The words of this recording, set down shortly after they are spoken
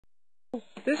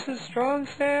this is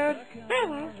Strongstad,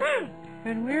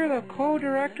 and we're the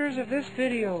co-directors of this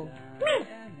video.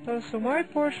 So my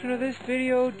portion of this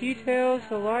video details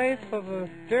the life of a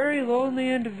very lonely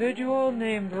individual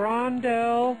named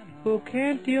Rondell who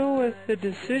can't deal with the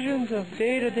decisions of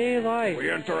day-to-day life.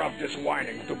 We interrupt this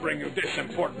whining to bring you this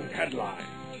important headline.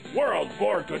 World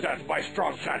bored to death by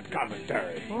Strongstad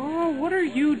commentary. Oh, what are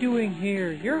you doing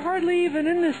here? You're hardly even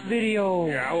in this video.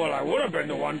 Yeah, well, I would have been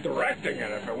the one directing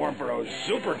it if it weren't for those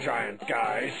supergiant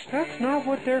guys. That's not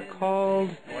what they're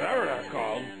called. Whatever they're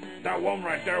called. That woman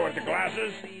right there with the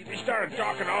glasses, she started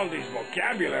talking all these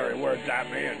vocabulary words at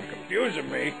me and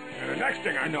confusing me, and the next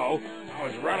thing I know, I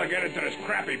was relegated to this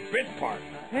crappy bit part.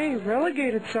 Hey,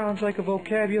 relegated sounds like a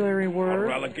vocabulary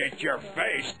word. I'll relegate your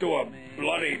face to a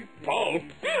bloody pulp.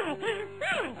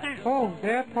 Oh,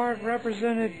 that part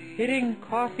represented hitting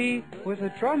coffee with a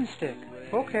drumstick.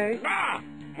 Okay. Ah!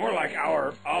 More like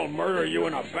our I'll murder you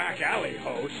in a back alley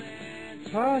host.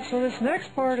 So this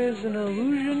next part is an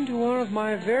allusion to one of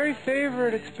my very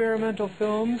favorite experimental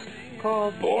films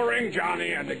called Boring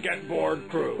Johnny and the Get Bored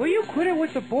Crew. Will you quit it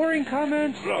with the boring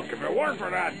comments? Look, if it weren't for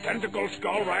that tentacle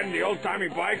skull riding the old-timey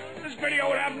bike, this video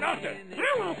would have nothing.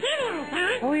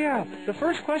 Oh yeah, the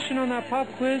first question on that pop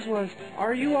quiz was,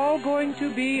 are you all going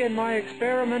to be in my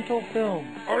experimental film?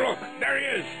 Oh look, there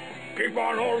he is. Keep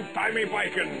on old-timey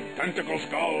biking, tentacle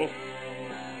skull.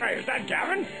 Hey, is that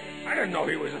Gavin? I didn't know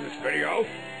he was in this video.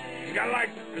 He's got like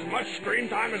as much screen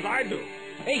time as I do.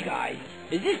 Hey guys,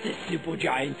 is this the Super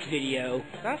Giants video?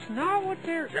 That's not what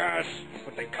they're... Yes,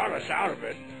 but they cut us out of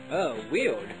it. Oh,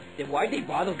 weird. Then why'd they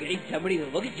bother getting somebody to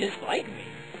look just like me?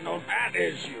 No, that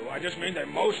is you. I just mean they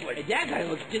mostly... And that guy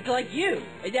looks just like you.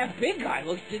 And that big guy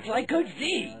looks just like Coach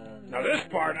Z. Now this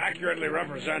part accurately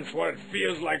represents what it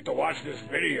feels like to watch this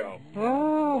video.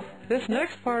 Oh, this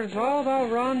next part is all about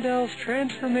Rondell's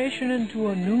transformation into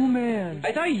a new man.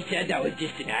 I thought you said that was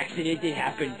just an accident that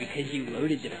happened because you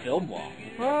loaded the film wall.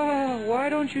 Oh, why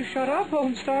don't you shut up,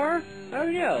 Homestar? Oh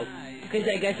no, because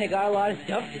I guess I got a lot of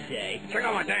stuff to say. Check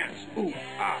out my dance. Ooh,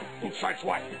 ah, ooh, side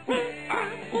swipe. Ooh, ah,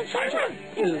 ooh, side swipe.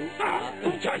 Ooh, ah,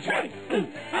 ooh, side swipe. Ooh,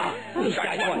 ah, ooh,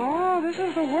 side swipe. Oh, this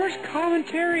is the worst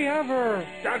commentary ever.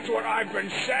 That's what I've been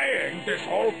saying this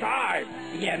whole time.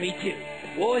 Yeah, me too.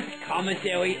 Worst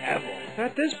commentary ever.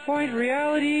 At this point,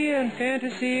 reality and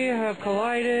fantasy have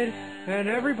collided, and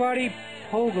everybody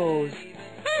pogos.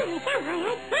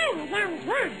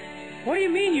 What do you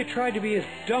mean you tried to be as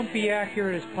dumpy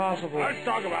accurate as possible? Let's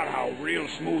talk about how Real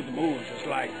Smooth Moves is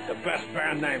like the best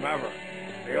band name ever.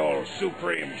 The old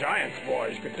Supreme Giants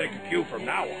boys could take a cue from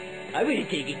that one. I'm gonna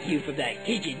take a cue from that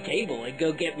kitchen table and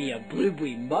go get me a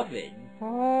blueberry muffin.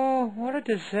 Oh, what a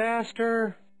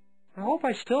disaster. I hope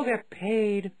I still get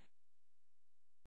paid.